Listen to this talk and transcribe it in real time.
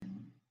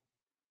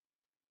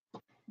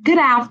Good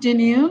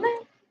afternoon,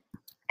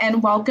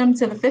 and welcome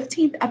to the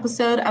 15th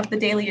episode of the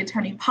Daily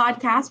Attorney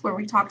Podcast, where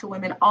we talk to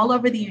women all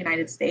over the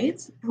United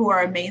States who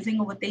are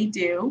amazing at what they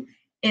do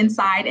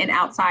inside and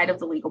outside of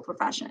the legal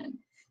profession.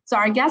 So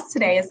our guest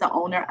today is the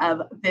owner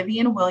of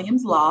Vivian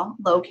Williams Law,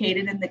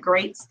 located in the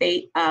great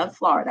state of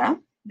Florida,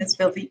 Ms.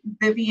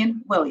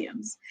 Vivian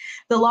Williams.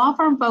 The law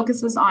firm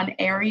focuses on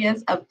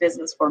areas of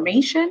business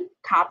formation,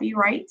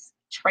 copyrights,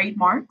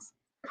 trademarks,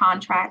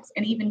 contracts,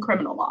 and even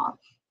criminal law.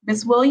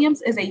 Ms.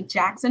 Williams is a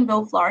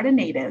Jacksonville, Florida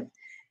native.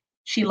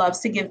 She loves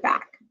to give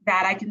back.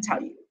 That I can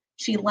tell you.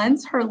 She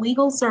lends her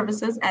legal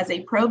services as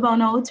a pro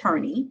bono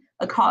attorney,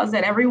 a cause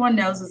that everyone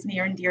knows is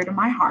near and dear to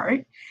my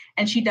heart.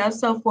 And she does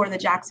so for the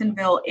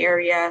Jacksonville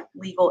Area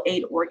Legal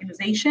Aid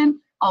Organization,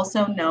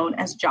 also known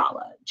as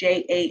JALA,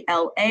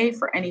 J-A-L-A,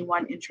 for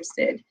anyone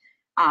interested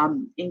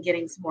in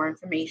getting some more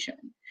information.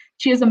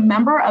 She is a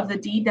member of the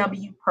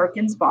D.W.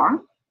 Perkins Bar,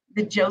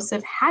 the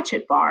Joseph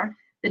Hatchett Bar,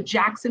 the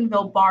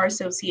Jacksonville Bar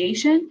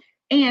Association,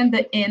 and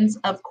the Inns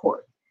of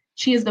Court.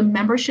 She is the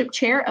membership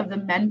chair of the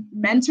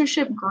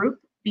mentorship group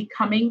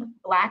Becoming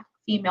Black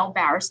Female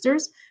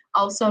Barristers,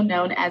 also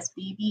known as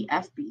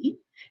BBFB.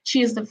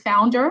 She is the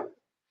founder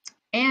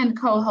and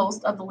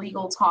co-host of the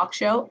legal talk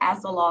show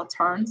As the Law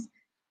Turns.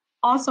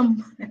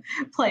 Awesome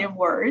play on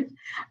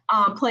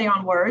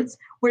words,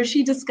 where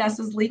she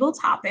discusses legal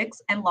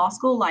topics and law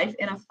school life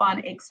in a fun,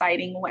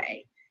 exciting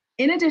way.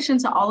 In addition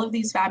to all of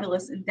these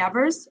fabulous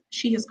endeavors,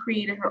 she has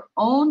created her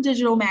own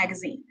digital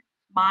magazine,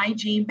 My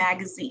G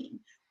Magazine,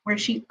 where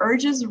she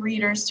urges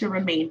readers to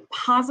remain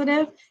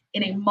positive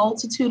in a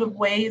multitude of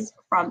ways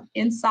from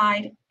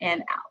inside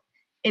and out.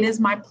 It is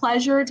my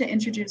pleasure to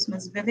introduce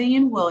Ms.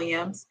 Vivian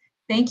Williams.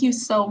 Thank you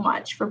so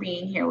much for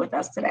being here with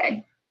us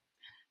today.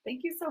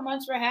 Thank you so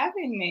much for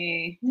having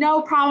me.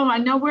 No problem. I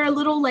know we're a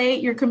little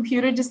late. Your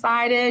computer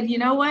decided, you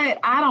know what?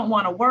 I don't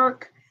want to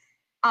work.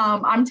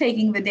 I'm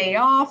taking the day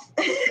off.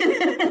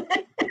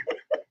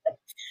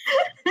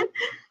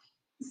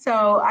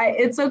 So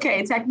it's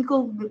okay.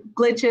 Technical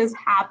glitches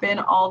happen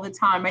all the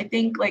time. I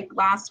think like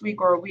last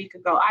week or a week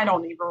ago, I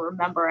don't even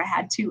remember. I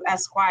had two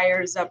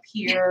Esquires up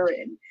here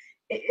and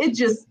it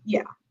just,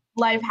 yeah,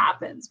 life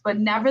happens. But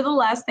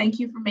nevertheless, thank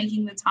you for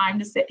making the time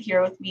to sit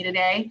here with me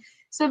today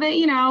so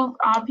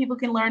that, people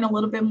can learn a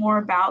little bit more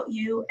about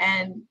you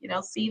and,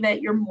 see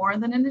that you're more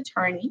than an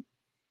attorney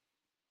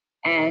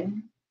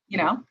and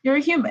you're a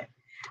human.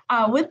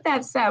 With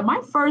that said, my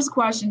first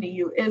question to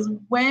you is,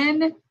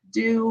 when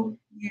do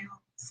you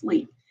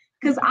sleep?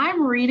 Because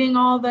I'm reading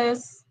all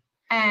this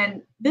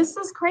and this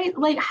is great.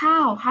 Like,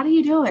 how do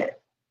you do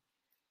it?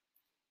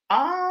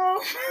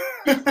 Oh,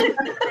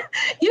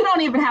 you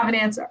don't even have an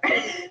answer.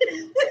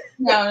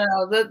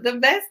 No. The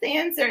best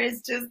answer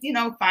is just,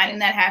 finding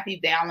that happy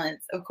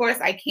balance. Of course,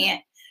 I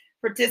can't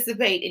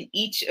participate in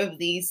each of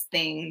these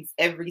things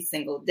every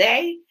single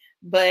day,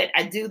 but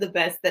I do the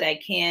best that I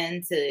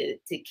can to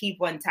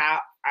keep on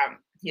top.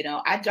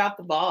 I dropped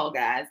the ball,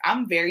 guys.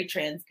 I'm very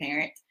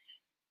transparent.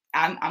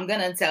 I'm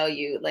gonna tell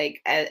you,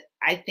 like,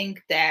 I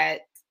think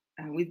that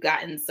we've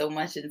gotten so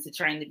much into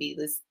trying to be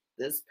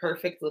this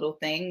perfect little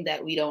thing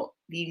that we don't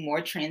be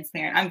more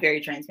transparent. I'm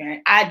very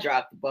transparent. I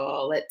drop the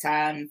ball at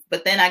times,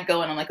 but then I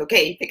go and I'm like,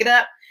 okay, pick it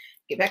up,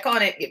 get back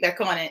on it.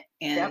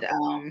 And yep.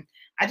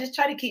 I just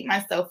try to keep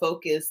myself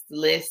focused,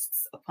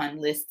 lists upon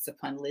lists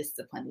upon lists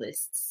upon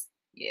lists.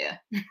 Yeah.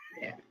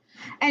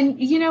 And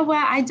you know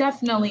what? I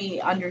definitely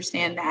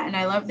understand that. And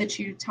I love that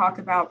you talk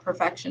about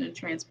perfection and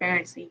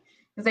transparency,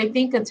 because I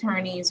think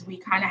attorneys, we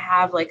kind of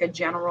have like a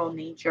general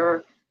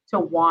nature to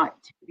want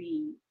to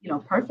be,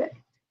 perfect,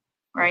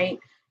 right?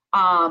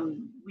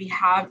 We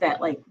have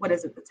that, like, what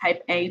is it? The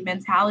type A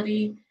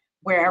mentality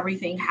where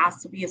everything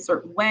has to be a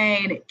certain way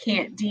and it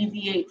can't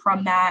deviate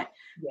from that,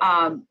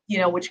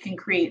 which can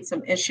create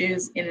some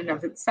issues in and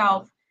of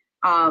itself.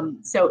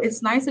 So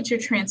it's nice that you're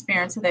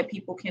transparent so that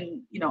people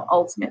can,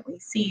 ultimately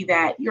see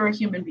that you're a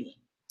human being,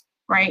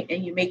 right?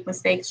 And you make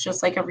mistakes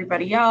just like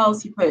everybody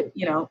else. You put,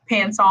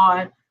 pants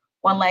on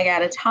one leg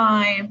at a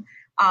time.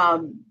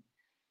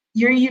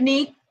 You're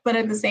unique, but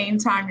at the same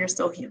time, you're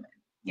still human,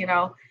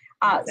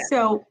 Exactly.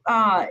 So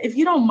if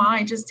you don't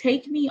mind, just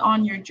take me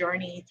on your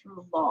journey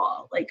through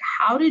law. Like,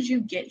 how did you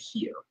get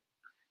here?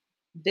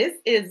 This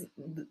is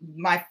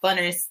my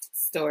funnest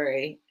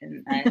story,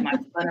 and my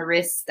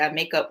funnerist. I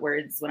make up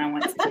words when I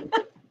want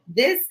to.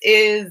 This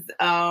is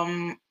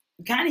kind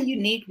of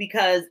unique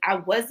because I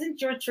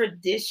wasn't your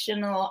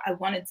traditional. I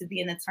wanted to be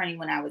an attorney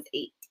when I was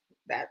 8.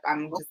 That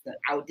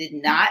I did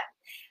not.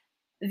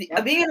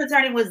 Being an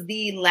attorney was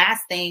the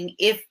last thing,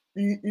 if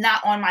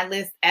not on my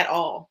list at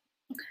all.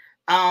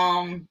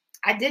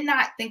 I did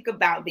not think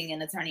about being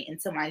an attorney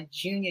until my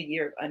junior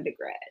year of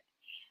undergrad,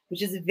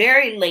 which is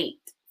very late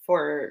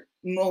for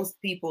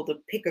most people to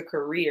pick a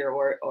career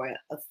or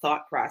a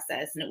thought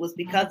process. And it was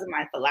because of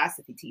my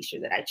philosophy teacher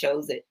that I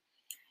chose it.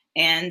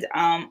 And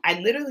I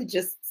literally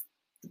just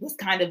was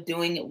kind of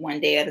doing it one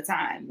day at a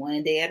time,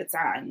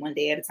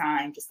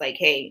 just like,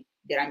 hey,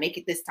 did I make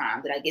it this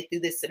time? Did I get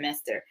through this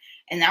semester?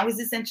 And that was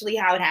essentially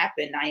how it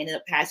happened. I ended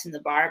up passing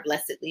the bar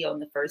blessedly on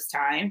the first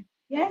time.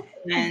 Yeah.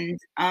 And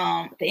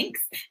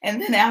thanks.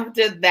 And then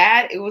after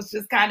that, it was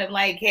just kind of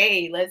like,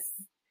 hey, let's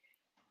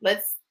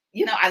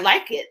I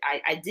like it.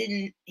 I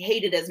didn't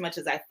hate it as much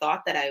as I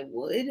thought that I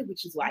would,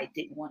 which is why I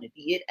didn't want to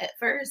be it at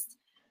first.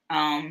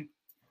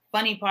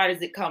 Funny part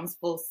is it comes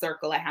full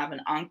circle. I have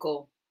an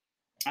uncle.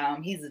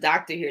 He's a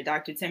doctor here,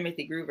 Dr.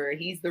 Timothy Groover.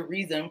 He's the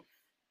reason,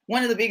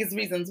 one of the biggest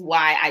reasons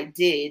why I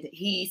did.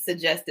 He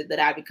suggested that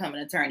I become an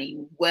attorney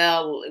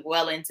well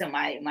into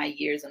my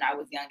years when I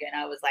was younger. And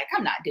I was like,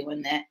 I'm not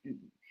doing that. And,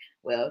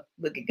 well,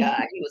 look at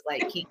God. He was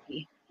like,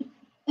 Kiki.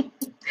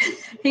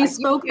 He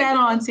spoke that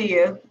onto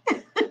you.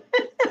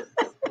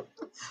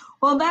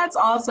 Well, that's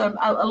awesome.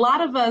 A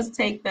lot of us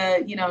take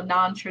the,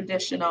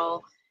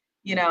 non-traditional,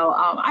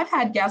 I've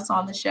had guests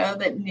on the show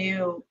that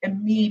knew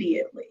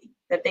immediately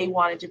that they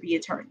wanted to be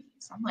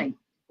attorneys. I'm like,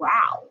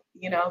 wow,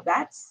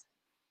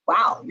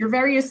 wow, you're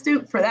very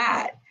astute for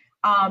that.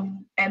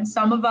 And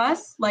some of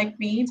us, like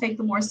me, take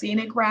the more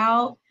scenic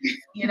route.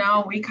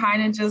 We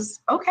kind of just,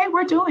 okay,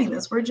 we're doing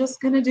this. We're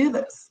just going to do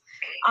this.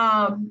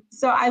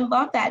 So I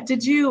love that.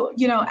 Did you,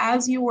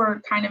 as you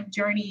were kind of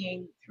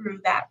journeying through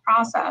that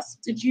process,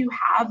 did you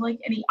have like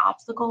any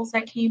obstacles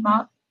that came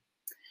up?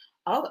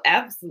 Oh,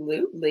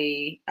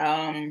 absolutely.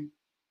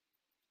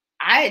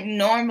 I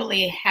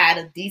normally had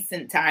a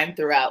decent time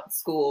throughout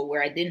school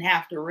where I didn't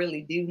have to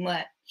really do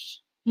much.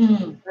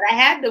 But I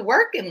had to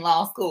work in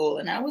law school,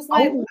 and I was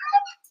like, what?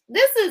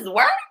 This is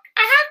work?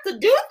 I have to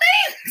do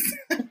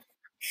things?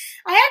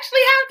 I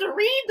actually have to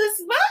read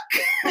this book?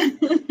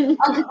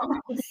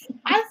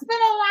 I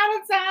spent a lot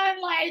of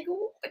time like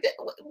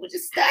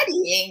just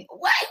studying.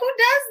 What? Who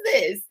does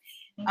this?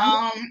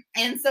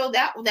 And so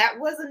that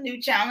was a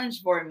new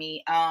challenge for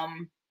me.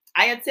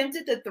 I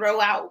attempted to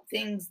throw out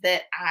things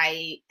that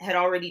I had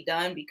already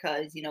done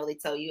because, they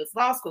tell you it's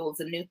law school, it's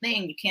a new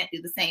thing. You can't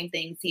do the same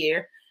things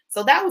here.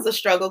 So that was a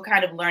struggle,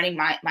 kind of learning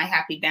my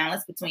happy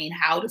balance between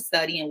how to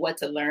study and what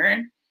to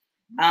learn.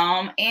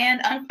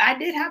 And I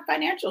did have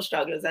financial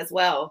struggles as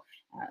well.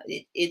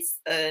 It's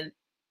an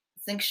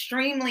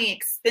extremely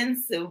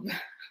expensive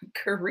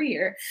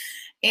career.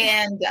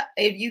 And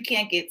if you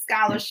can't get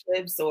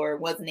scholarships or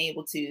wasn't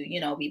able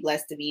to, be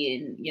blessed to be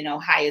in,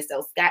 highest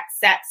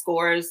LSAT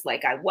scores,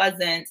 like I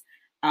wasn't,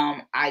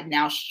 I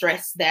now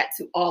stress that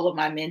to all of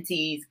my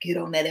mentees, get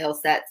on that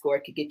LSAT score,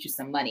 it could get you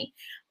some money.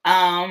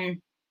 I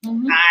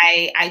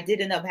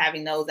did end up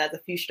having those as a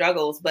few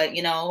struggles, but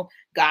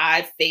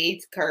God,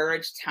 faith,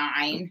 courage,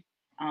 time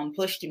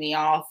pushed me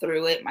all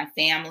through it, my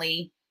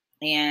family,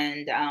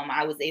 and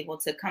I was able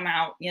to come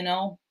out,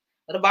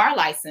 with a bar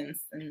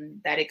license, and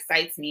that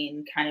excites me,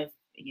 and kind of,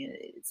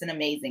 it's an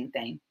amazing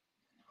thing.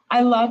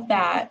 I love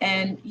that.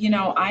 And,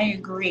 I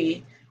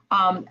agree.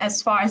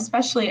 As far,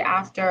 especially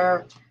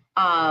after,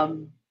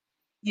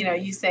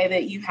 you say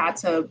that you had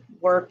to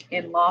work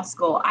in law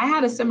school. I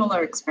had a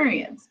similar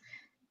experience.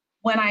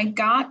 When I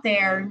got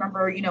there,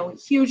 remember,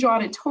 huge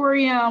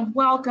auditorium,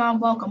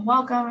 welcome.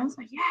 I was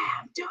like, yeah,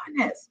 I'm doing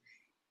this.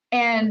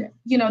 And,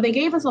 they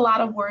gave us a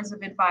lot of words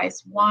of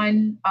advice.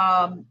 One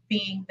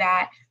being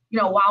that,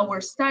 while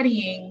we're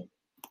studying,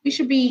 we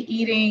should be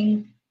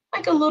eating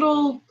like a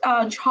little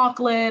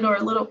chocolate or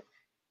a little,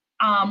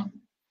 I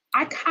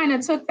kind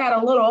of took that a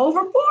little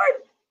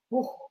overboard,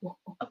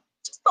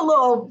 just a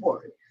little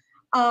overboard.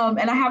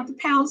 And I have the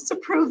pounds to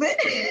prove it.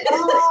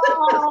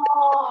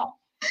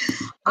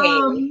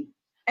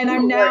 And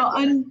I'm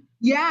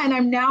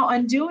now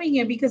undoing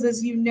it because,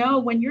 as you know,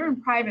 when you're in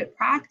private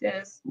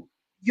practice,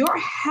 your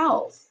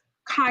health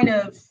kind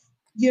of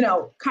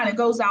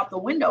goes out the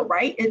window,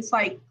 right? It's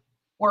like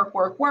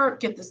work,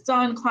 get this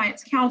done,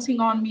 clients counting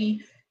on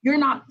me. You're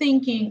not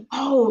thinking,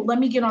 oh, let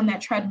me get on that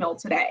treadmill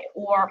today,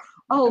 or,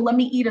 oh, let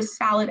me eat a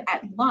salad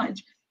at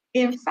lunch.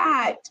 In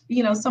fact,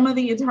 some of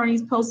the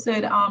attorneys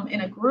posted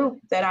in a group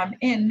that I'm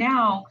in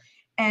now,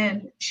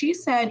 and she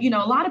said, a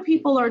lot of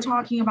people are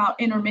talking about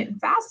intermittent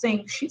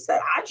fasting. She said,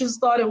 I just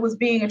thought it was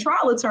being a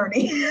trial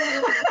attorney.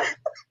 I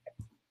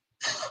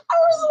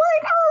was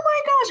like, oh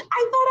my gosh,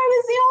 I thought I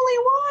was the only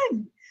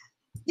one.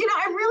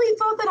 I really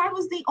thought that I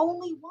was the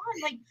only one.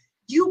 Like,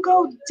 you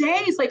go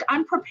days, like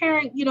I'm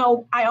preparing,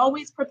 I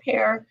always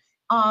prepare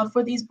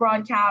for these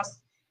broadcasts,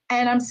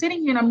 and I'm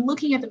sitting here and I'm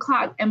looking at the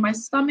clock and my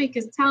stomach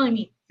is telling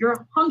me,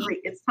 you're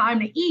hungry, it's time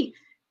to eat.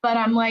 But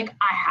I'm like,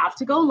 I have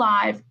to go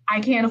live.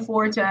 I can't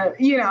afford to,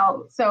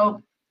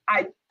 so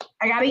I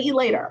got to eat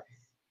later.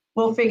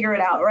 We'll figure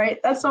it out, right?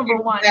 That's number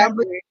one.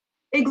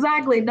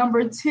 Exactly.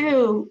 Number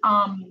two,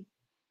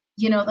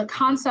 the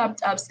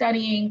concept of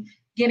studying,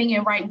 getting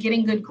it right,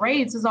 getting good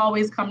grades has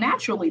always come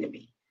naturally to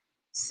me.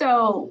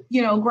 So,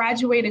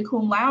 graduated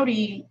cum laude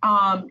in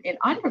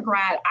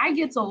undergrad, I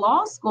get to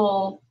law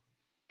school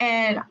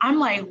and I'm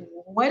like,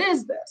 what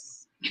is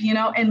this?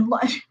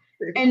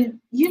 And,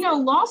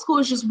 law school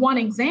is just one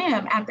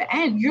exam at the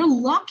end. You're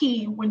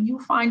lucky when you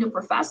find a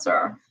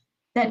professor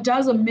that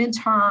does a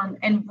midterm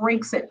and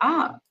breaks it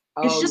up.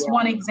 It's just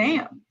one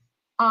exam.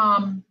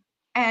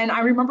 And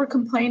I remember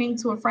complaining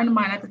to a friend of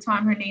mine at the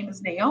time, her name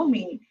is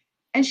Naomi,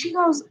 and she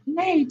goes,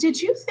 Nay, did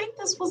you think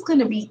this was going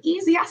to be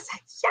easy? I said,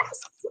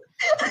 yes.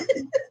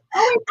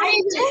 I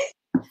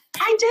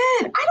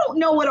don't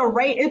know what a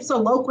res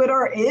ipsa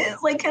loquitur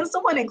is. Like, can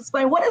someone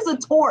explain what is a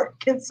tort?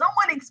 Can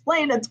someone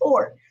explain a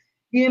tort?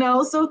 You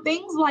know, so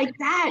things like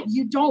that,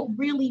 you don't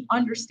really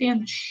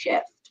understand the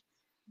shift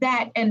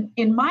that, and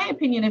in my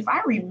opinion, if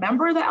I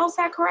remember the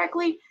LSAT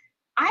correctly,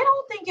 I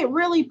don't think it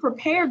really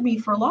prepared me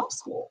for law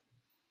school.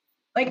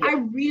 Like,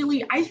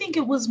 I think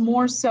it was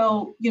more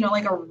so, you know,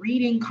 like a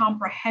reading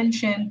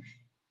comprehension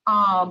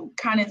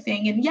kind of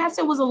thing. And yes,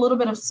 it was a little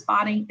bit of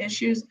spotting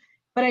issues,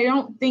 but I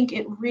don't think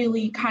it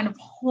really kind of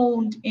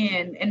honed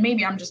in, and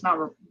maybe I'm just not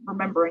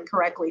remembering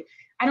correctly.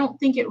 I don't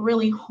think it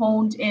really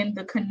honed in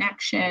the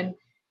connection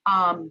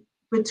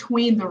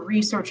between the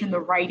research and the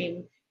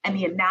writing and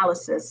the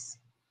analysis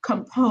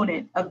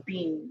component of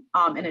being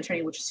an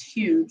attorney, which is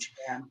huge.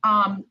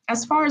 Yeah.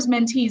 As far as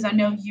mentees, I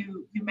know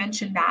you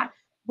mentioned that.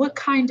 What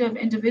kind of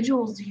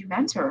individuals do you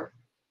mentor?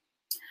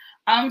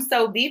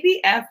 So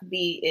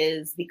BBFB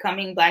is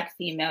Becoming Black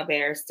Female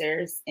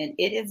Barristers, and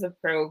it is a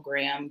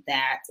program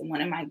that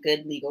one of my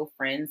good legal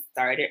friends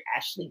started,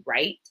 Ashley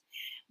Wright.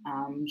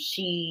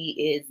 She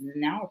is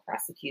now a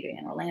prosecutor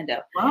in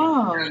Orlando.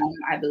 Oh.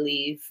 I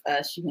believe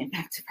she went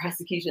back to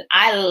prosecution.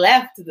 I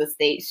left the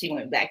state. She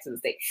went back to the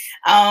state.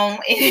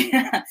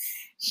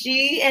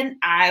 She and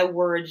I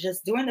were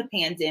just during the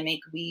pandemic,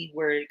 we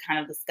were kind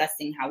of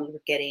discussing how we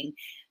were getting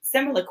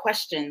similar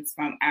questions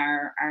from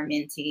our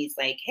mentees,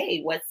 like,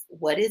 hey,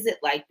 what is it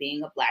like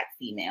being a Black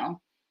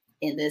female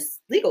in this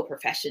legal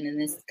profession, in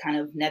this kind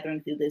of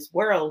neathering through this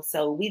world?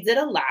 So we did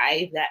a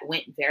live that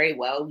went very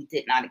well. We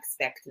did not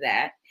expect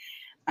that.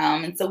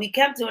 And so we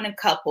kept doing a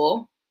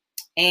couple,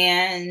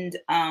 and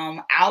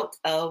out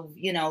of,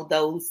 you know,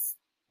 those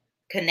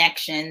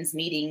connections,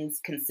 meetings,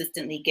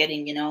 consistently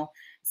getting, you know,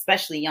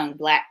 especially young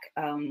Black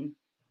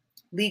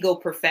legal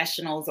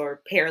professionals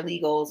or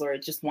paralegals or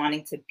just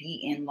wanting to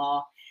be in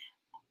law,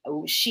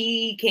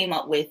 she came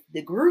up with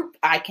the group.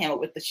 I came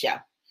up with the show.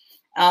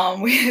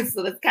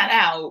 So that's kind of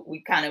how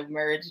we kind of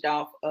merged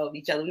off of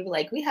each other. We were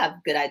like, we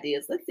have good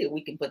ideas. Let's see what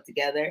we can put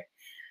together.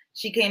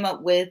 She came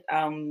up with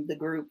the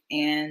group,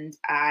 and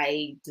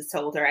I just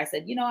told her, I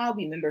said, you know, I'll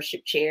be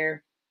membership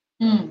chair.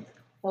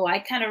 So I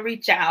kind of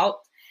reach out,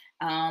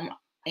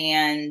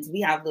 and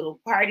we have little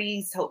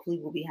parties. Hopefully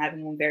we'll be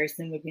having one very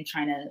soon. We've been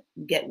trying to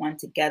get one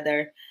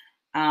together.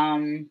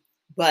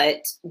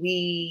 But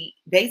we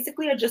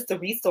basically are just a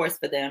resource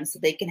for them so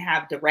they can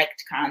have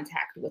direct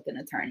contact with an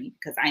attorney,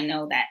 because I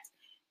know that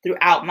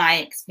throughout my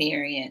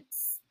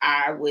experience,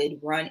 I would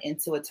run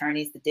into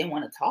attorneys that didn't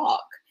want to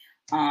talk,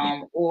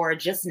 or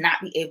just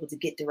not be able to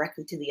get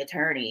directly to the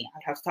attorney.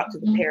 I'd have to talk to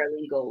the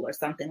paralegal or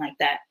something like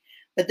that.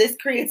 But this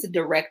creates a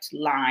direct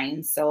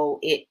line. So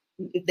if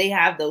they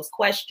have those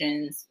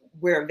questions,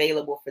 we're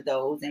available for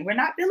those, and we're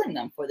not billing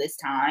them for this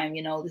time.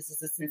 You know, this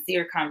is a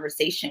sincere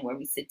conversation where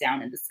we sit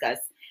down and discuss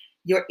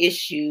your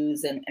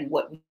issues and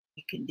what we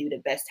can do to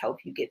best help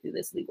you get through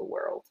this legal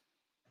world.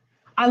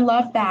 I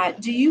love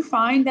that. Do you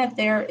find that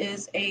there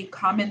is a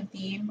common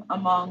theme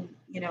among,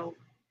 you know,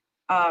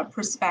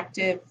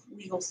 prospective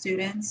legal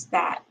students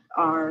that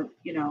are,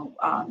 you know,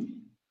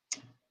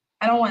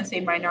 I don't want to say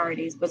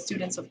minorities, but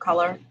students of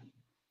color?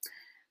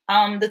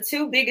 The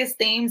two biggest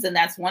themes, and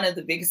that's one of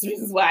the biggest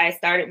reasons why I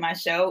started my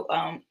show,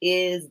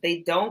 is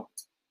they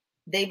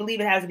believe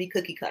it has to be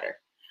cookie cutter.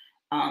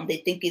 They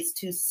think it's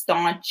too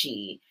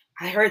staunchy.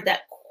 I heard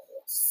that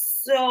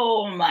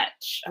so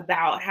much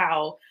about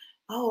how,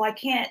 oh, I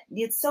can't,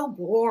 it's so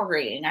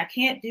boring. I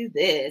can't do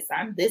this.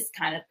 I'm this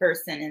kind of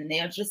person. And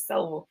they're just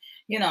so,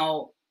 you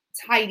know,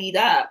 tidied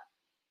up.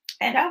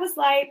 And I was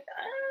like,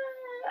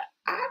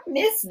 I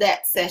missed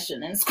that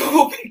session in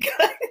school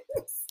because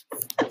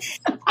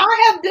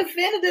I have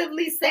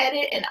definitively said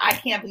it, and I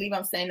can't believe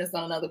I'm saying this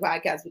on another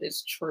podcast, but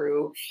it's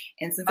true.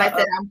 And since I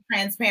said I'm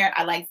transparent,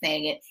 I like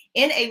saying it.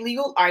 In a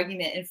legal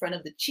argument in front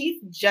of the Chief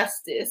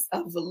Justice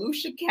of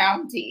Volusia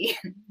County,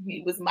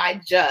 he was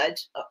my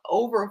judge,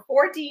 over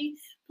 40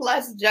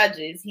 plus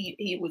judges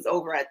he was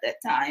over at that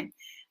time.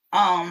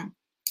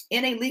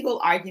 In a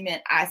legal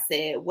argument, I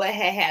said what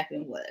had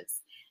happened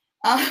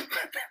was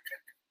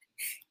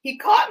he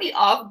caught me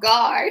off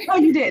guard. Oh,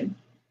 you did?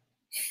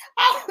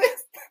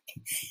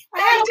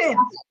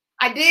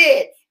 I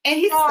did. And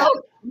he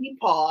stopped, he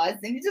paused,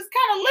 and he just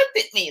kind of looked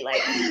at me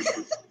like,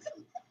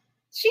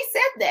 she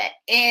said that.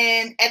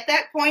 And at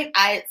that point,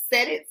 I had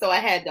said it, so I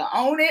had to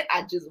own it.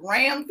 I just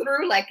ran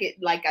through like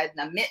I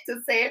meant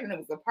to say it, and it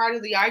was a part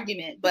of the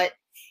argument. But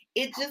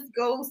it just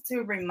goes to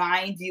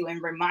remind you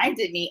and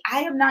reminded me,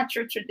 I am not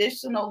your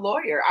traditional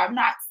lawyer. I'm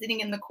not sitting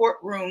in the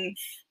courtroom,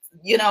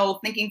 you know,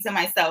 thinking to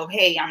myself,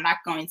 hey, I'm not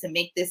going to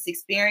make this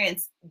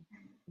experience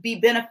be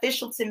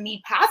beneficial to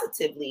me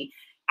positively.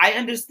 I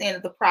understand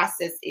that the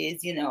process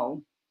is, you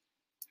know,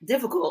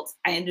 difficult.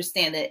 I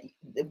understand that,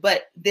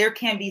 but there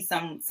can be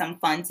some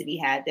fun to be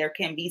had. There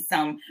can be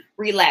some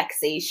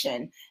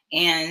relaxation.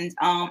 And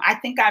I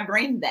think I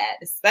bring that,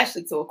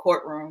 especially to a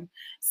courtroom.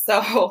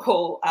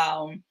 So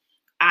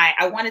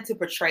I wanted to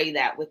portray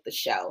that with the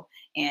show.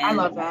 And I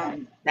love that.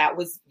 That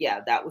was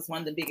one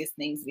of the biggest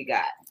things we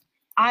got.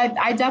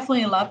 I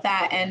definitely love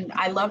that. And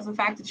I love the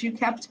fact that you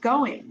kept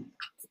going.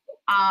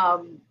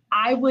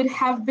 I would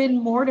have been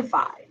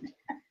mortified.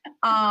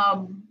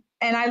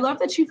 And I love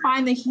that you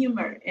find the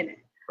humor in it,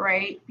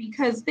 right?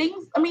 Because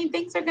things are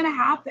going to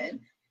happen.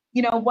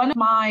 You know, one of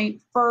my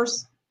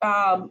first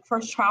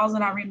trials,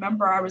 and I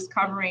remember I was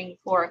covering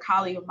for a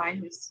colleague of mine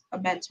who's a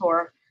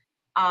mentor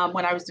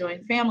when I was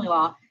doing family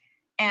law.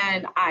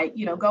 And I,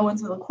 go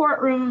into the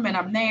courtroom and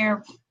I'm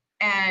there,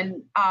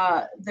 and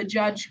the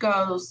judge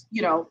goes,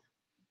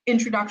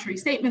 introductory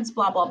statements,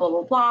 blah, blah, blah,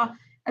 blah, blah.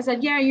 I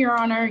said, yeah, Your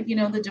Honor,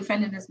 the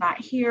defendant is not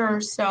here.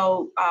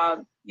 So,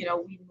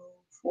 we move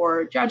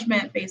for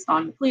judgment based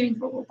on the pleading,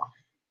 blah, blah, blah.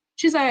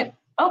 She said,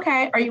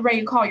 okay, are you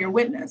ready to call your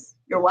witness?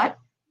 Your what?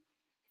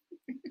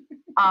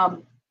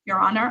 Your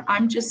Honor,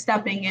 I'm just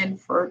stepping in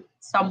for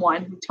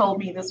someone who told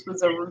me this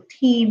was a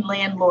routine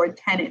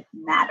landlord-tenant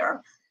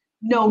matter.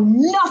 Know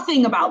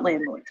nothing about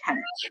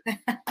landlord-tenant.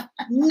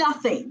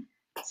 Nothing.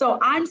 So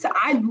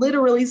I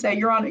literally say,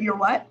 Your Honor, you're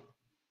what?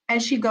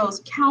 And she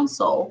goes,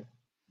 counsel,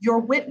 your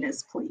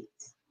witness,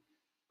 please.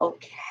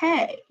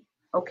 Okay.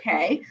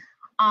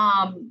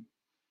 I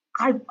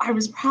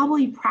was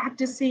probably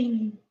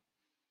practicing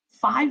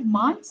 5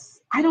 months.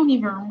 I don't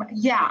even remember.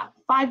 Yeah,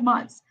 5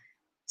 months.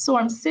 So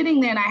I'm sitting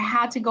there and I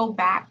had to go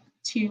back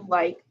to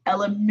like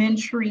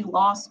elementary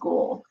law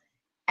school,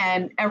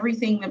 and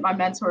everything that my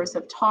mentors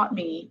have taught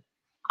me,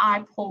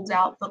 I pulled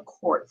out the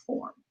court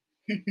form.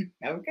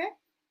 Okay.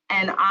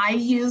 And I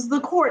used the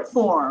court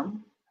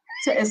form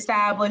to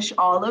establish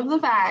all of the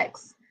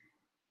facts.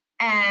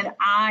 And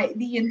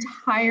the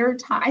entire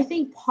time, I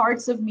think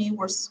parts of me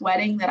were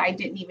sweating that I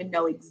didn't even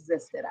know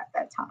existed at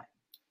that time.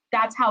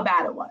 That's how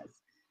bad it was.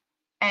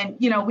 And,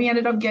 we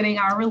ended up getting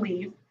our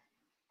relief.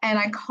 And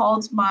I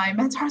called my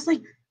mentor. I was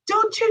like,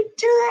 don't you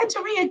do that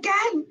to me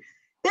again.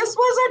 This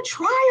was a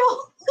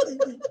trial.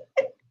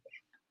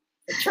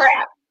 A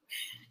trap.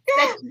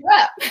 Yeah.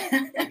 Up.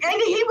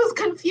 And he was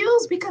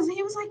confused because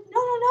he was like,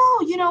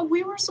 no,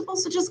 we were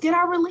supposed to just get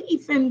our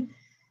relief. And,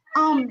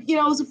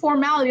 it was a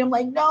formality. I'm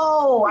like,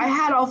 no, I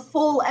had a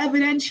full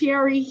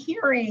evidentiary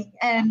hearing.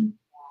 And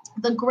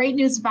the great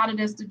news about it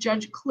is the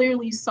judge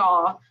clearly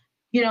saw,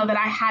 that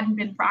I hadn't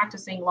been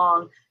practicing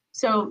long.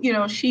 So,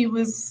 she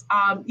was,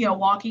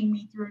 walking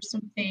me through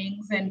some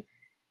things, and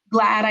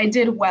glad I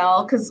did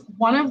well, because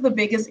one of the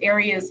biggest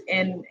areas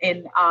in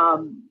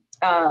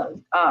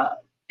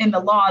the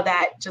law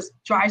that just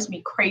drives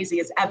me crazy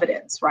is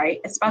evidence,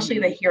 right? Especially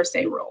the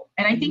hearsay rule.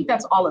 And I think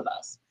that's all of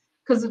us,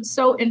 because it's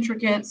so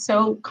intricate,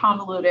 so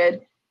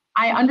convoluted.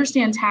 I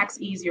understand tax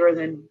easier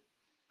than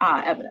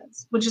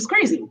evidence, which is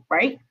crazy,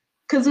 right?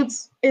 Because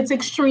it's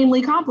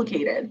extremely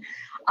complicated.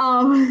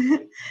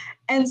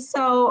 And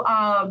so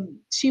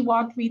she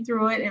walked me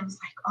through it and was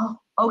like, oh,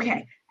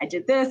 okay, I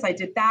did this, I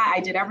did that, I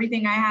did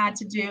everything I had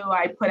to do.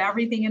 I put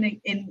everything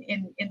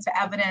into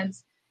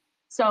evidence.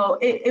 So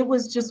it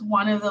was just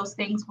one of those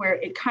things where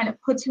it kind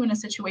of puts you in a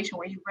situation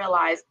where you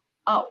realize,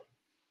 oh,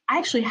 I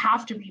actually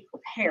have to be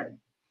prepared.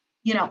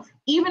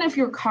 Even if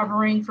you're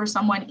covering for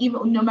someone,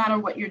 even no matter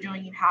what you're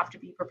doing, you have to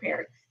be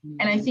prepared. Mm-hmm.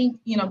 And I think,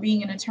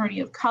 being an attorney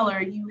of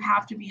color, you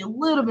have to be a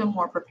little bit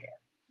more prepared,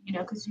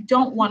 because you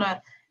don't want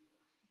to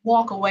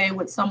walk away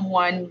with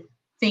someone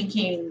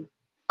thinking,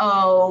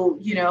 oh,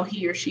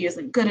 he or she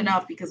isn't good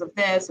enough because of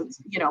this. It's,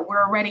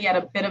 we're already at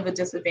a bit of a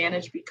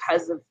disadvantage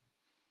because of,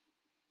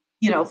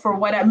 for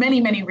what many,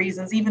 many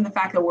reasons, even the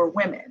fact that we're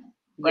women,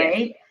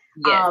 right?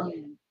 Yes.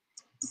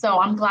 So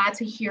I'm glad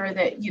to hear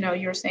that,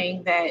 you're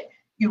saying that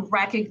you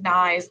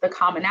recognize the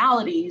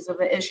commonalities of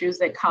the issues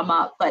that come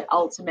up, but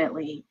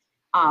ultimately,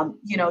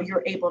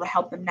 you're able to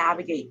help them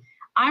navigate.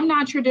 I'm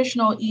not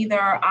traditional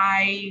either.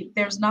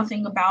 There's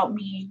nothing about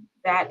me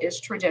that is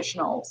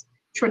traditional.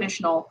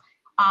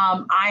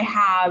 I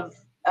have,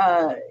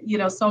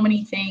 so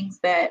many things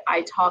that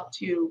I talk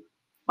to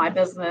my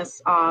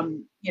business,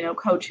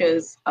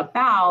 coaches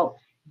about,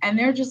 and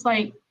they're just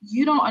like,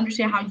 you don't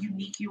understand how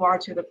unique you are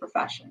to the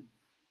profession.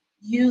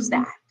 Use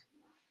that,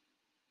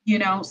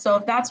 so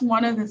if that's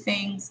one of the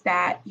things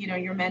that,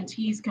 your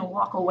mentees can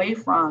walk away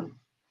from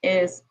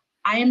is,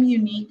 I am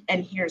unique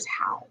and here's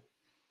how,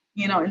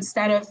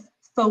 instead of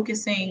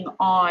focusing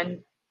on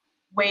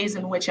ways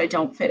in which I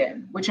don't fit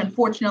in, which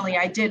unfortunately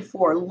I did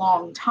for a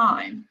long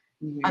time,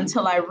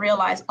 until I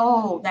realized,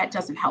 oh, that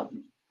doesn't help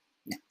me.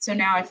 So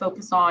now I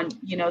focus on,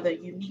 the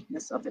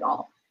uniqueness of it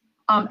all.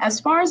 As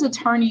far as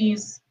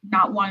attorneys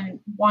not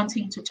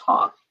wanting to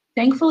talk,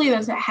 thankfully,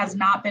 that has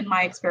not been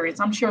my experience.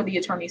 I'm sure the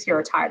attorneys here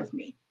are tired of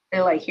me.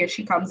 They're like, here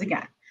she comes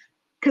again.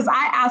 Because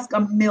I ask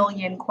a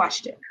million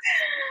questions.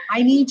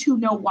 I need to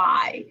know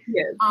why.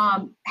 Yes.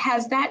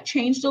 Has that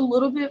changed a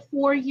little bit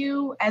for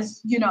you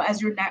as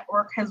your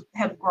network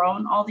have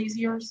grown all these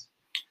years?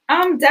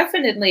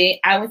 Definitely.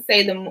 I would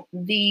say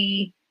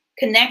the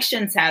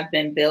connections have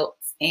been built,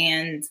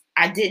 and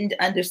I didn't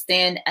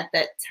understand at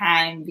that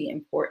time the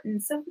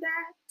importance of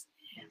that.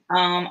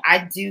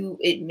 I do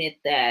admit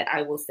that.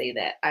 I will say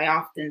that. I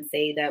often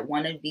say that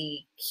one of the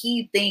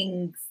key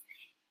things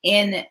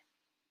in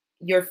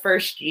your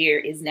first year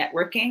is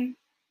networking.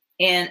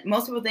 And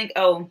most people think,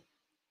 oh,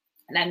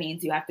 And that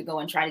means you have to go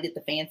and try to get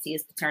the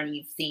fanciest attorney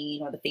you've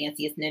seen or the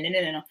fanciest. No, no,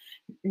 no, no, no.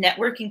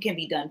 Networking can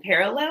be done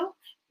parallel.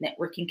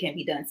 Networking can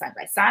be done side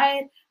by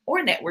side,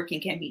 or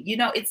networking can be,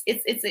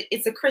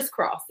 it's a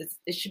crisscross.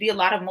 It should be a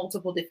lot of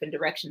multiple different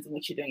directions in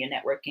which you're doing your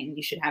networking.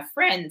 You should have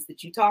friends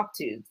that you talk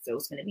to. So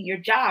it's going to be your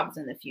jobs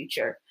in the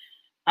future.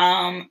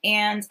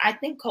 And I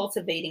think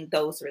cultivating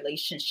those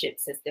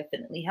relationships has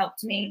definitely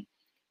helped me.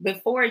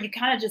 Before, you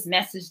kind of just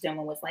messaged them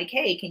and was like,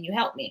 hey, can you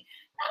help me?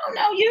 I don't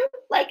know you.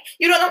 Like,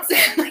 you know what I'm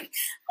saying? Like,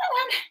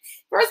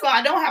 first of all,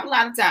 I don't have a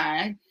lot of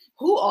time.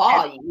 Who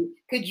are you?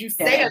 Could you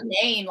say a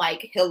name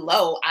like,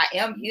 hello, I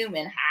am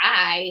human.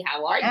 Hi,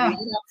 how are you?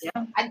 You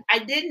know, I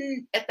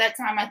didn't at that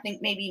time. I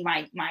think maybe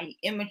my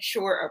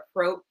immature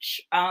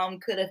approach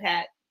could have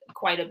had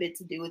quite a bit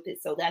to do with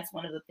it. So that's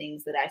one of the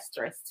things that I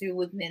stress too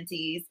with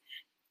mentees.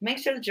 Make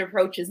sure that your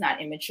approach is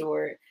not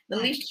immature. The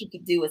least you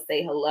could do is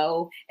say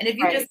hello. And if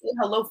you just say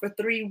hello for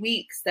 3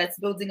 weeks, that's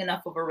building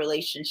enough of a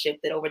relationship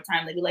that over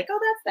time they'll be like, oh,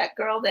 that's that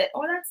girl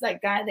that's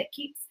that guy that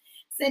keeps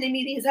sending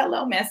me these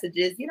hello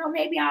messages. You know,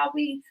 maybe I'll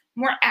be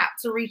more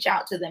apt to reach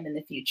out to them in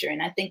the future.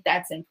 And I think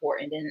that's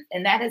important.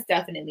 And that has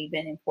definitely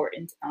been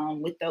important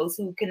with those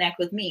who connect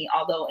with me.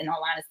 Although, in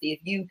all honesty, if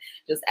you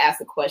just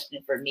ask a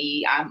question for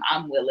me,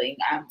 I'm willing.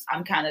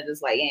 I'm kind of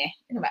just like, I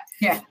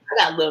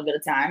got a little bit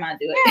of time. I'll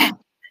do it.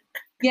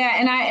 Yeah,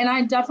 and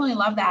I definitely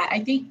love that. I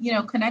think, you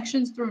know,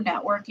 connections through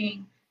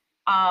networking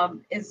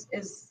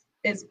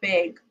is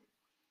big.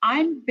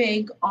 I'm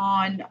big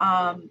on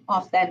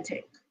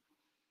authentic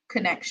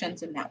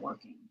connections and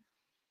networking.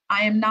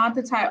 I am not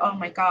the type, oh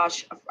my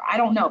gosh, I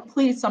don't know.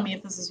 Please tell me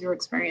if this is your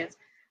experience.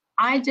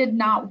 I did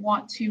not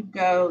want to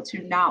go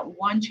to not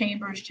one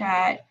Chambers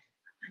chat,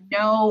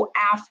 no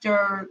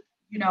after,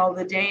 you know,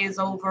 the day is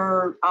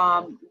over,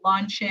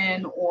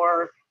 luncheon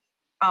or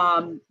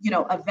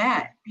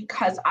event,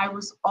 because I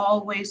was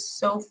always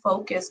so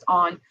focused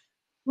on,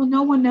 well,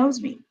 no one knows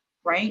me,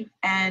 right?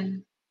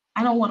 And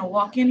I don't want to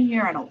walk in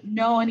here. I don't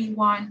know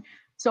anyone.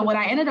 So what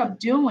I ended up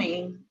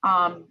doing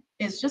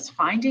is just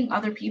finding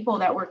other people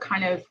that were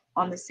kind of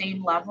on the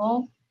same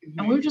level,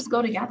 and we would just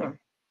go together.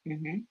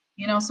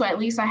 You know, so at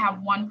least I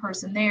have one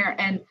person there,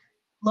 and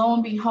lo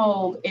and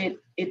behold, it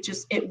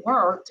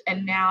worked.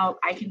 And now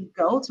I can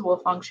go to a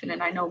function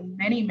and I know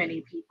many, many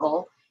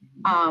people.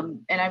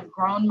 And I've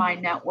grown my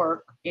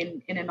network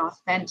in an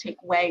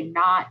authentic way,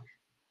 not,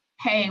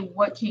 hey,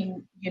 what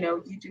can,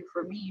 you do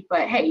for me?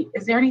 But hey,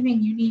 is there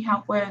anything you need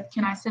help with?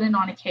 Can I sit in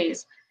on a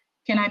case?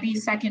 Can I be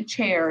second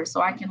chair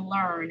so I can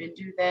learn and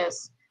do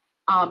this?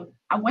 I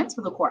went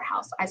to the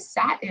courthouse. I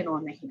sat in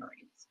on the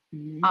hearings,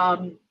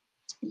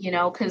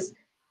 because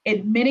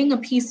admitting a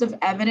piece of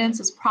evidence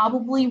is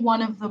probably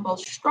one of the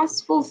most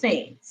stressful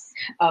things.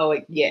 Oh,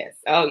 yes.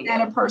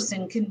 That a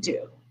person can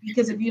do.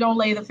 Because if you don't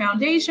lay the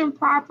foundation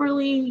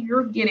properly,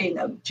 you're getting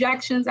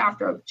objections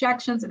after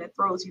objections, and it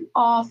throws you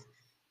off.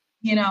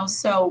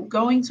 So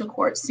going to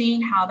court,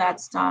 seeing how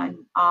that's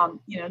done,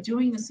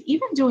 doing this,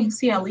 even doing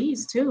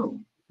CLEs too,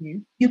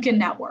 you can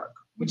network,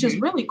 which is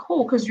really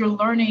cool because you're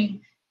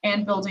learning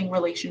and building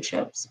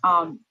relationships,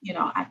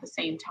 at the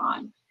same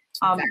time.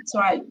 So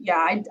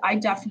I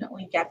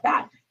definitely get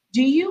that.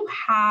 Do you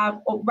have,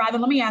 or rather,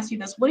 let me ask you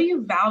this, what do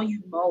you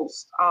value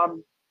most,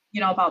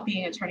 about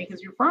being an attorney?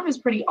 Because your firm is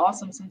pretty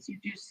awesome since you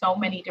do so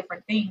many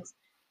different things,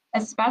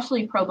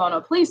 especially pro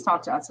bono. Please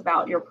talk to us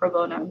about your pro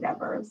bono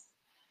endeavors.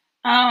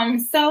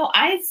 So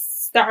I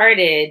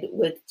started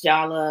with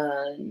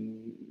Jala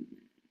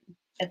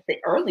at the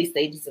early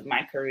stages of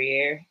my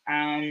career.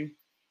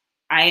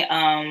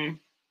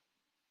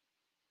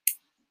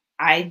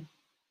 I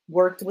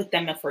worked with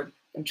them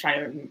I'm trying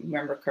to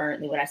remember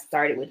currently what I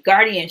started with,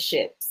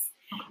 guardianships.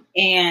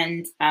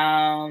 And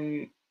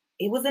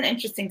it was an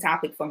interesting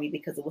topic for me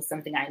because it was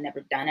something I had never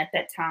done at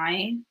that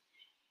time.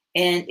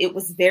 And it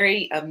was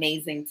very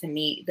amazing to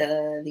meet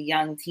the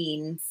young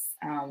teens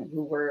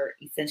who were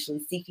essentially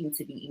seeking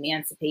to be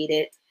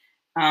emancipated.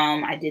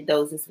 I did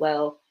those as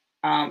well.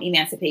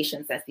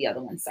 Emancipations, that's the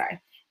other one,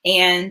 sorry.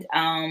 And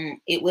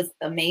it was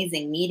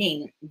amazing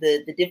meeting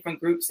the different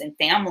groups and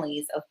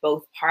families of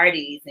both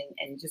parties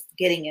and just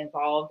getting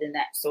involved in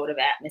that sort of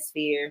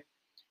atmosphere.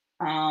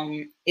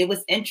 It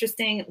was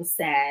interesting. It was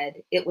sad.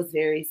 It was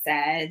very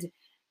sad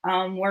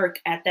work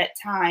at that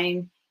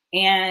time.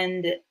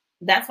 And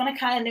that's when I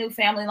kind of knew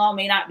family law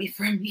may not be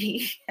for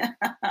me.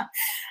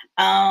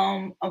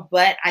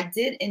 But I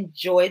did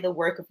enjoy the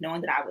work of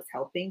knowing that I was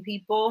helping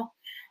people.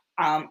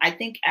 I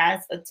think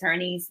as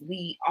attorneys,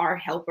 we are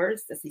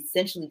helpers. That's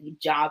essentially the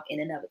job in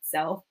and of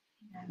itself.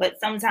 But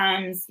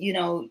sometimes, you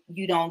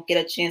don't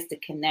get a chance to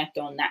connect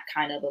on that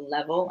kind of a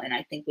level. And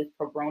I think with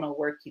pro bono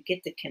work, you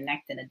get to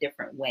connect in a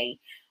different way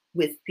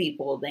with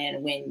people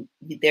than when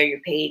they're your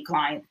paid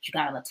client that you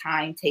got on a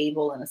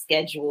timetable and a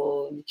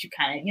schedule that you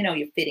kind of,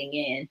 you're fitting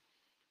in.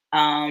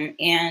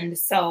 And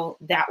so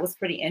that was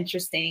pretty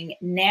interesting.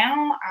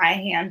 Now I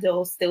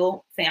handle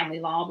still family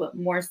law, but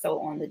more so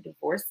on the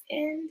divorce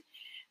end.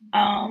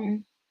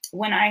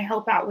 When I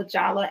help out with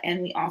Jala,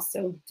 and we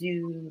also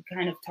do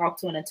kind of talk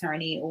to an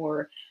attorney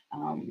or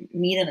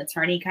meet an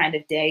attorney kind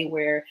of day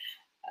where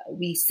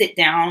we sit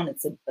down.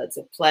 It's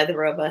a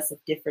plethora of us of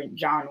different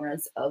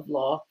genres of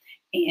law,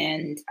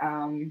 and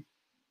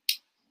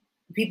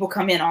people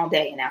come in all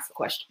day and ask a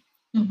question.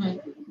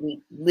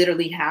 We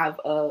literally have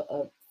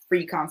a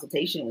free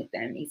consultation with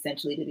them,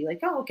 essentially, to be like,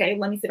 oh, okay,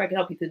 let me see if I can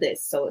help you through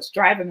this. So it's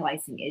driving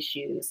license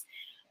issues,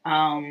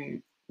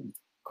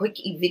 quick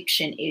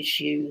eviction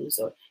issues,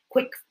 or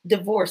quick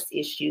divorce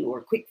issue,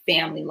 or quick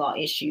family law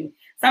issue,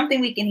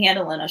 something we can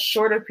handle in a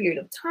shorter period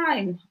of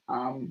time,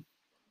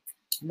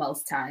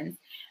 most times.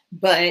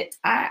 But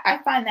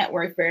I find that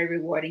work very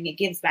rewarding. It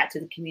gives back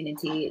to the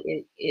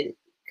community. It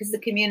because the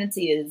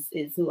community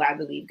is who I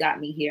believe got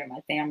me here,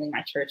 my family,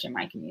 my church, and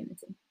my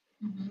community.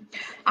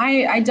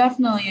 I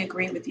definitely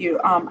agree with you.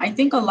 I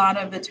think a lot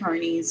of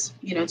attorneys,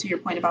 to your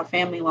point about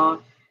family law,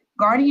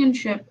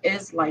 guardianship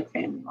is like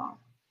family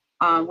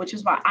law, which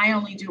is why I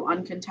only do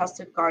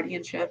uncontested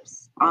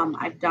guardianships.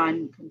 I've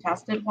done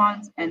contested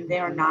ones, and they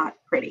are not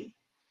pretty.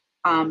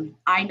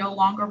 I no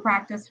longer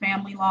practice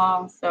family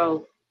law,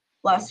 so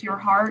bless your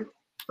heart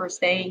for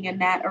staying in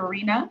that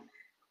arena.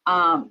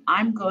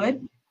 I'm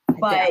good,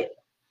 but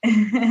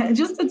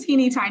just a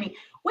teeny tiny.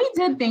 We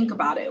did think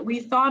about it. We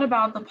thought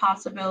about the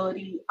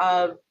possibility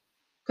of,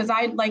 because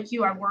like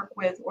you, I work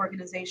with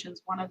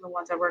organizations. One of the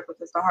ones I work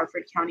with is the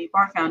Hartford County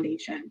Bar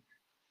Foundation.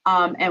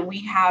 And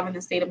we have in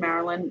the state of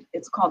Maryland,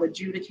 it's called the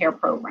Judicare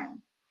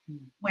program,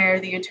 where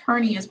the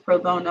attorney is pro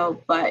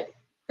bono, but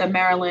the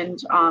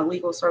Maryland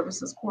Legal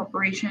Services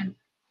Corporation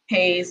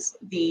pays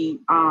the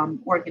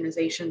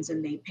organizations,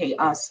 and they pay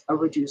us a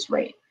reduced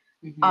rate.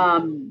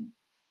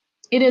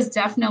 It is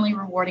definitely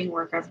rewarding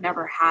work. I've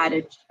never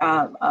had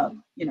a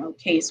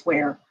case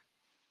where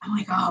I'm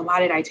like, oh,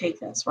 why did I take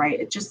this? Right?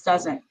 It just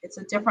doesn't. It's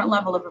a different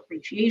level of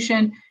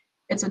appreciation.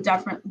 It's a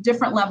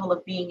different level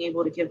of being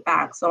able to give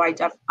back. So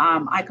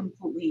I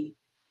completely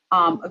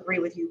agree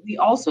with you. We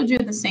also do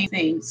the same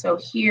thing. So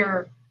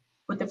here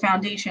with the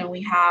foundation,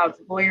 we have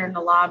lawyer in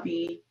the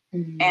lobby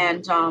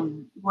and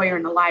lawyer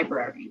in the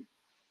library,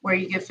 where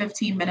you get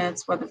 15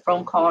 minutes, whether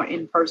phone call or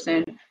in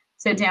person,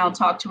 sit down,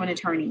 talk to an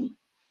attorney.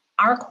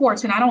 Our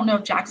courts, and I don't know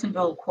if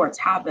Jacksonville courts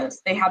have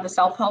this, they have the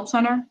self-help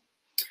center.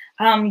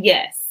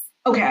 Yes.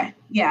 Okay.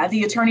 Yeah.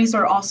 The attorneys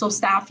are also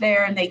staffed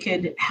there, and they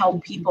could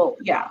help people.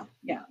 Yeah.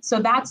 Yeah. So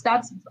that's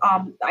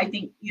I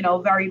think,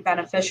 very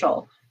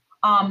beneficial.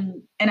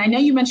 And I know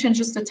you mentioned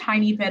just a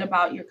tiny bit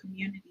about your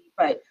community,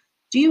 but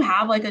do you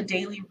have like a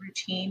daily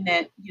routine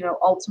that,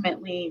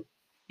 ultimately,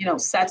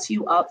 sets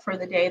you up for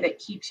the day, that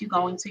keeps you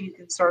going so you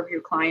can serve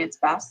your clients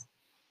best?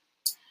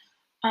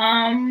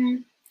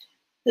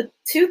 The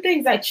two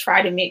things I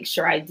try to make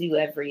sure I do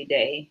every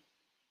day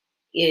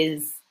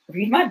is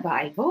read my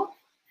Bible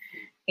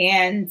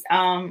and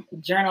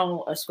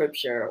journal a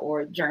scripture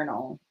or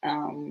journal.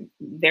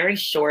 Very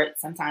short.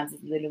 Sometimes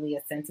it's literally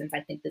a sentence. I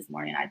think this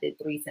morning I did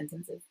 3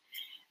 sentences.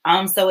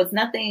 So it's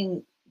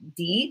nothing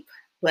deep,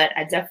 but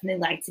I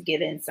definitely like to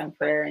get in some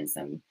prayer and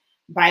some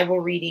Bible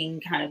reading,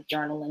 kind of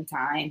journaling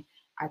time.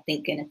 I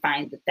think and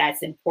find that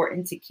that's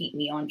important to keep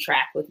me on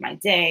track with my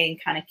day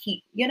and kind of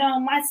keep,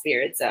 my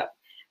spirits up.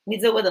 We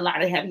deal with a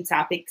lot of heavy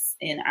topics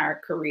in our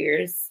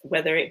careers,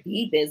 whether it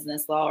be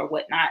business law or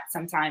whatnot.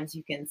 Sometimes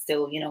you can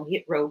still,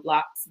 hit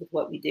roadblocks with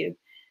what we do.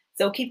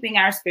 So keeping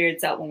our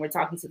spirits up when we're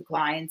talking to the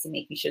clients and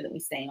making sure that we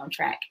stay on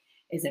track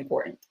is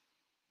important.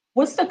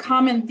 What's the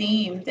common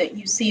theme that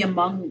you see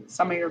among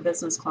some of your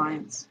business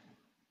clients?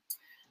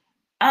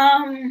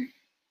 I've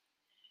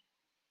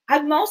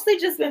mostly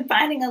just been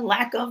finding a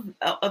lack of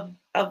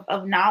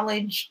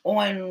knowledge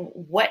on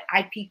what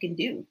IP can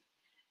do,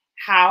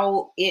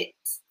 how it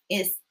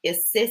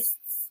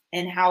assists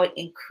and how it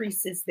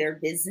increases their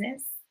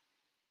business.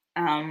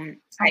 I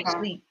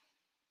actually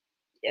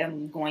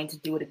am going to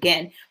do it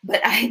again,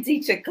 but I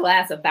teach a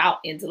class about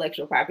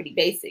intellectual property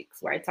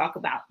basics, where I talk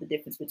about the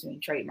difference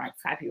between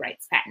trademarks,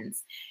 copyrights,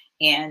 patents,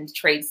 and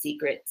trade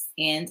secrets.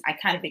 And I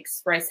kind of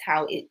express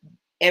how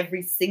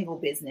every single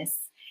business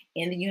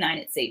in the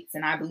United States,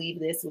 and I believe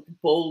this with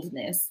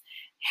boldness,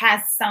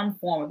 has some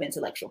form of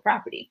intellectual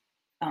property.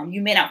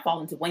 You may not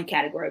fall into one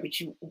category, but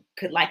you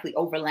could likely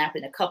overlap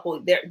in a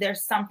couple.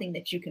 There's something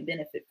that you can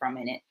benefit from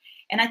in it.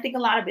 And I think a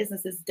lot of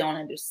businesses don't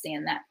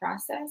understand that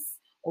process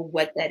or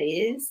what that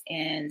is.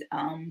 And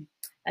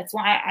that's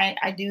why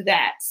I do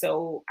that.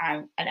 So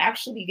I'd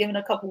actually be giving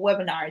a couple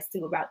webinars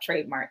too about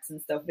trademarks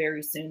and stuff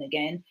very soon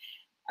again,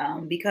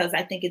 because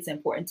I think it's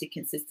important to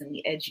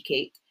consistently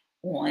educate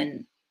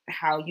on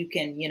how you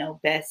can,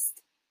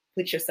 best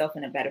put yourself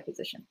in a better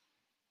position.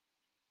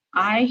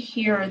 I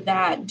hear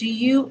that.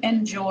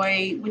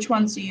 Which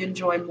ones do you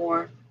enjoy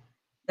more?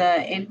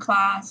 The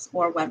in-class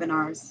or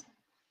webinars?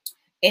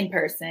 In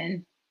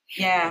person.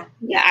 Yeah.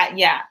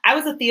 Yeah. I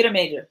was a theater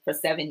major for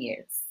 7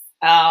 years.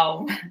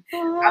 I'm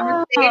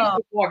a stage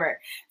performer.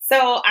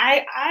 So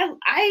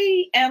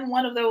I am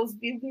one of those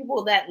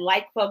people that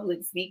like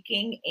public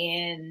speaking,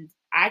 and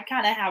I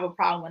kind of have a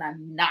problem when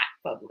I'm not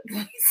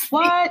publicly speaking.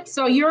 What?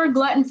 So you're a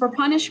glutton for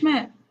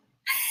punishment?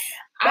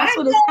 That's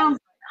what it sounds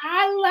like.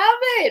 I love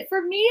it.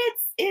 For me,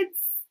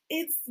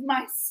 it's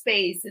my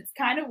space. It's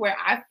kind of where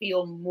I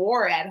feel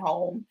more at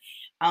home.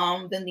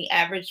 than the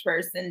average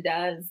person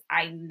does.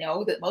 I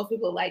know that most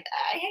people are like,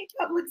 I hate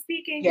public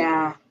speaking.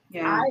 Yeah.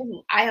 Yeah.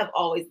 I have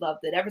always loved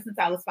it ever since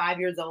I was 5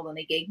 years old and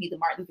they gave me the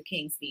Martin Luther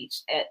King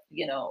speech at,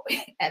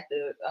 at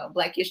the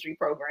Black History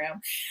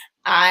program.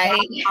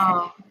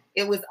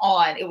 It was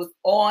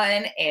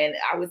on and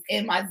I was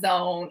in my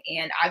zone,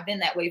 and I've been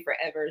that way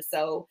forever.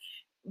 So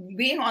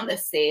being on the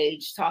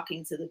stage,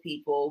 talking to the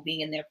people, being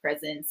in their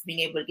presence, being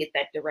able to get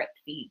that direct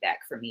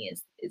feedback for me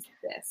is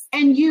the best.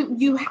 And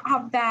you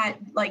have that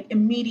like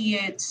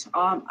immediate,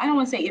 I don't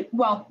want to say it,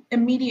 well,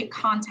 immediate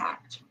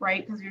contact,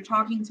 right? Because you're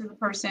talking to the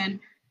person,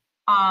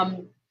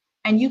 and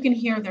you can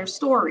hear their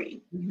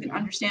story. You can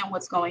understand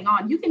what's going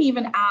on. You can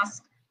even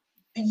ask,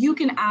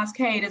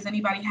 hey, does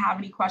anybody have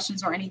any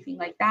questions or anything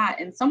like that?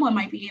 And someone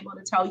might be able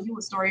to tell you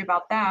a story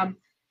about them,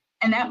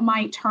 and that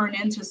might turn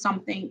into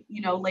something,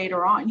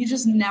 later on. You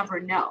just never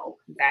know.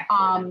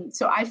 Exactly.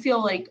 So I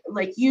feel like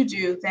you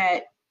do,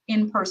 that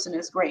in person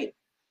is great.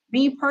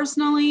 Me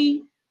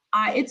personally,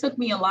 it took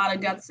me a lot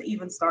of guts to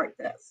even start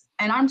this.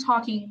 And I'm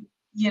talking,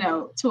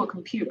 to a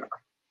computer,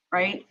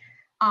 right?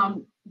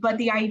 But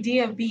the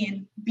idea of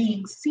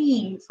being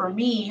seen for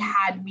me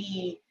had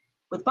me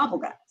with bubble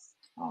guts.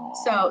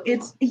 So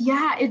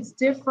it's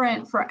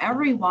different for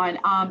everyone.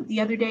 The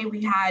other day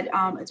we had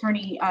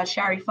attorney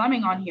Shari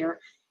Fleming on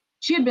here.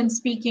 She had been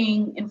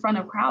speaking in front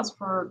of crowds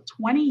for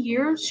 20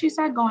 years, she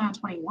said, going on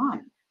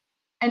 21.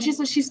 And she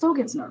said she still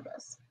gets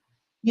nervous.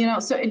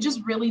 So it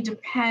just really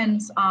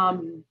depends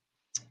on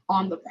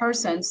the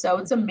person. So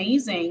it's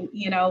amazing,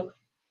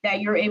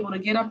 that you're able to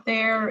get up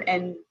there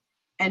and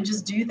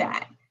just do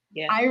that.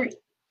 Yeah.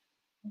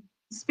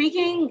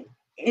 Speaking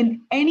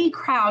in any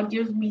crowd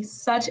gives me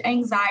such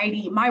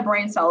anxiety. My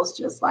brain cells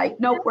just like,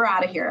 nope, we're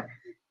out of here.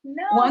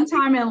 No. One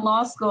time in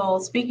law school,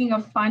 speaking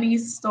of funny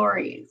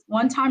stories,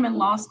 one time in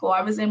law school,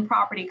 I was in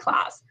property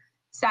class,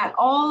 sat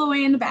all the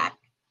way in the back,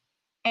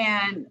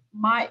 and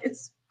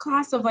it's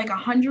class of like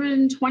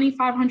 125,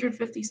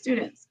 150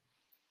 students.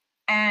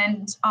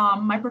 And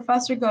my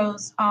professor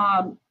goes,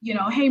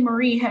 hey,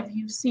 Marie, have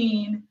you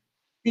seen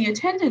the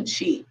attendance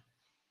sheet?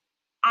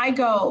 I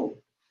go,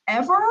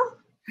 ever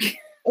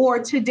or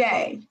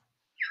today?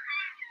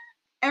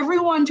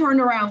 Everyone turned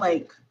around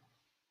like,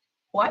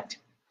 what?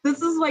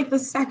 This is like the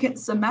second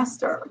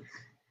semester.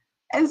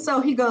 And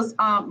so he goes,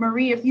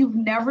 Marie, if you've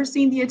never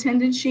seen the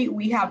attendance sheet,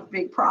 we have a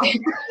big problem.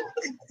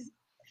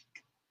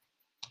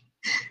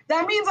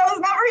 That means I was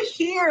never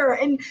here.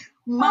 And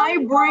my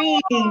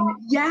brain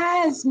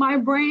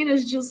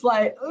is just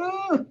like,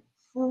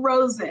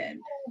 frozen.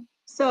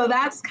 So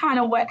that's kind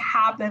of what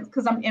happens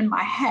because I'm in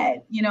my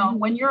head.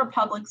 When you're a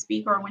public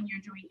speaker, when you're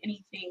doing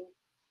anything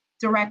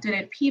directed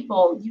at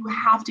people, you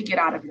have to get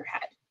out of your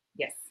head.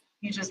 Yes.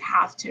 You just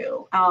have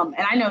to. And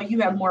I know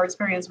you have more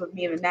experience with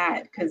me than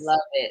that because love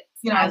it.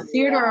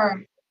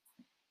 Theater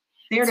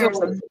is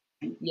amazing.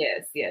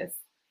 Yes. Yeah.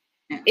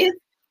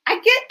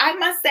 I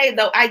must say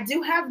though, I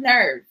do have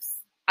nerves.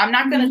 I'm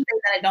not going to say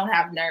that I don't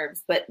have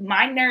nerves, but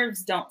my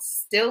nerves don't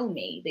still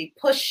me. They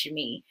push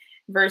me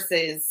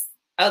versus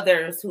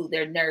others who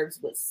their nerves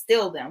would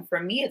still them. For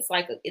me, it's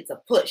like it's a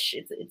push.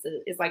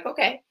 It's like,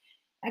 okay,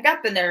 I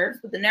got the nerves,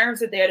 but the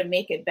nerves are there to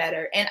make it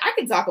better. And I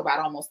can talk about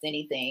almost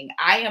anything.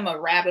 I am a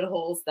rabbit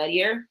hole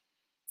studier.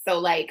 So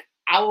like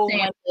I will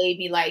one day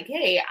be like,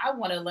 hey, I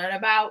want to learn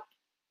about,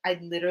 I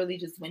literally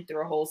just went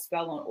through a whole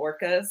spell on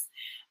orcas.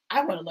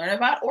 I want to learn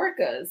about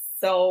orcas.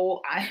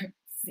 So I've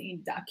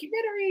seen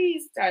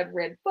documentaries, I've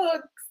read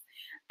books.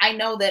 I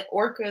know that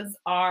orcas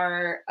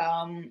are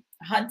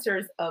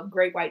hunters of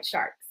great white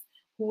sharks.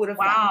 Who would have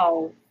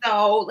Wow.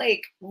 So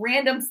like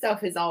random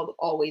stuff is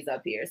always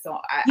up here.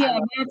 So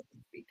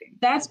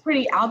that's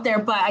pretty out there,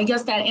 but I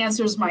guess that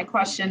answers my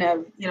question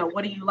of,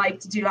 what do you like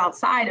to do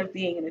outside of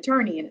being an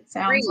attorney? And it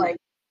sounds like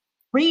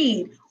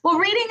read. Well,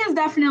 reading is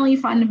definitely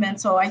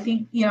fundamental. I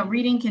think,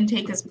 reading can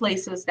take us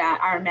places that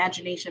our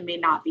imagination may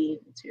not be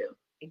able to.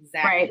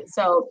 Exactly. Right.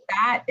 So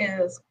that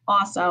is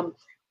awesome.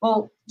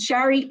 Well,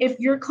 Shari, if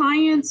your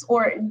clients,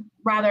 or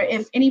rather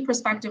if any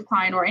prospective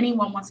client or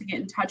anyone wants to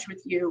get in touch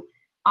with you,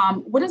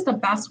 what is the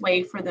best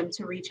way for them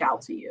to reach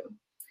out to you?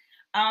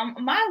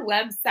 My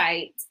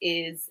website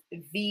is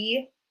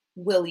V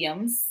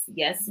Williams,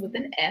 yes, with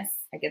an S.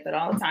 I get that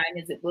all the time.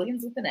 Is it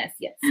Williams with an S?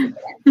 Yes.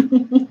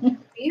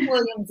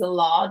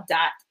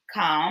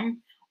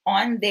 VWilliamsLaw.com.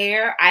 On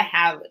there, I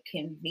have a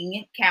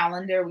convenient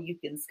calendar where you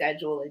can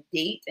schedule a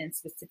date and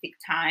specific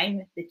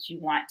time that you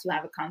want to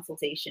have a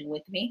consultation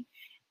with me.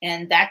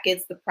 And that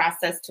gets the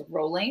process to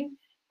rolling.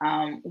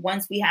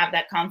 Once we have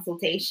that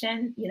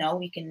consultation,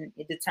 we can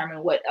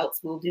determine what else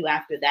we'll do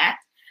after that.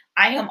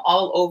 I am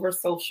all over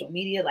social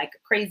media like a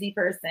crazy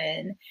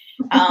person.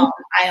 I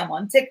am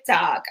on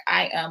TikTok.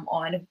 I am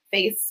on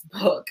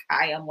Facebook.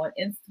 I am on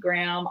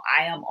Instagram.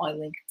 I am on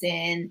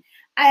LinkedIn.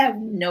 I have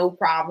no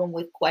problem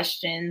with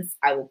questions.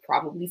 I will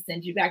probably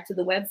send you back to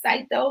the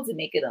website though to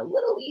make it a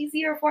little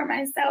easier for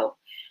myself.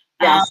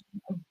 Yes.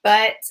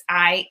 But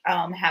I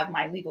have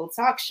my legal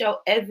talk show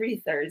every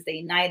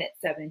Thursday night at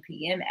 7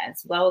 p.m.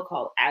 as well,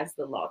 called As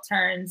the Law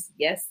Turns.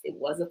 Yes, it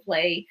was a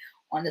play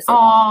on the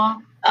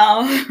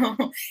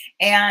Aww.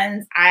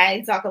 And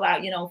I talk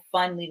about,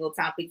 fun legal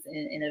topics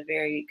in a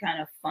very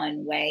kind of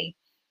fun way.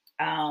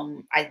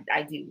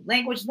 I do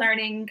language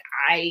learning.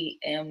 I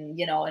am,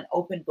 an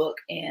open book,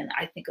 and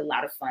I think a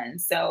lot of fun.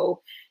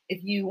 So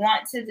if you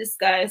want to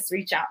discuss,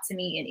 reach out to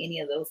me in any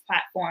of those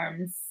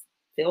platforms.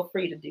 Feel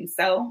free to do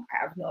so.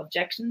 I have no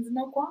objections,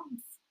 no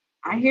qualms.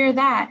 I hear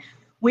that.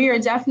 We are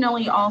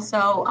definitely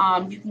also,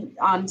 you can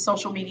on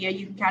social media,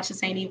 you can catch the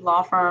St. Eve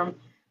Law Firm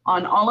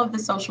on all of the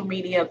social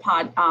media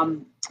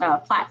platforms,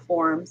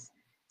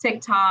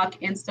 TikTok,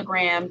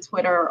 Instagram,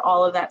 Twitter,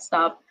 all of that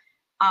stuff.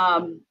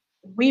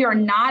 We are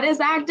not as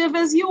active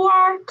as you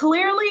are,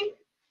 clearly,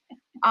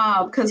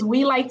 because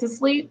we like to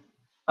sleep.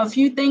 A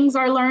few things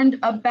I learned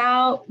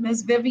about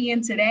Ms.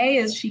 Vivian today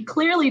is she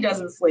clearly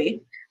doesn't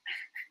sleep.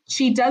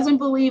 She doesn't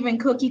believe in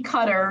cookie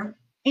cutter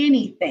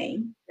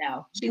anything.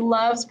 No. She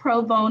loves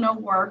pro bono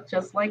work,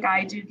 just like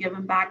I do,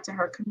 giving back to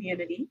her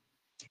community.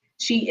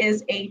 She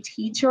is a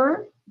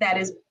teacher that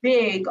is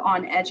big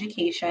on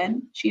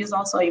education. She is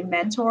also a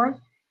mentor,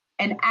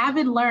 an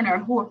avid learner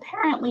who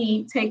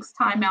apparently takes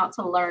time out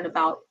to learn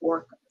about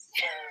orcas.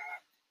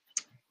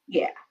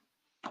 Yeah.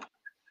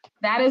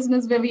 That is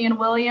Ms. Vivian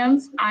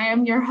Williams. I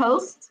am your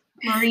host,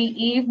 Marie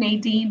Eve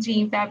Nadine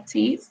Jean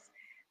Baptiste.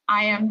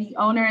 I am the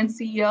owner and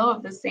CEO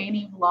of the St.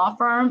 Eve Law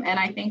Firm, and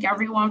I thank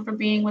everyone for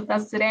being with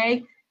us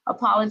today.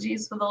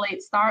 Apologies for the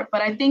late start,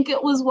 but I think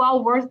it was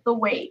well worth the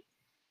wait.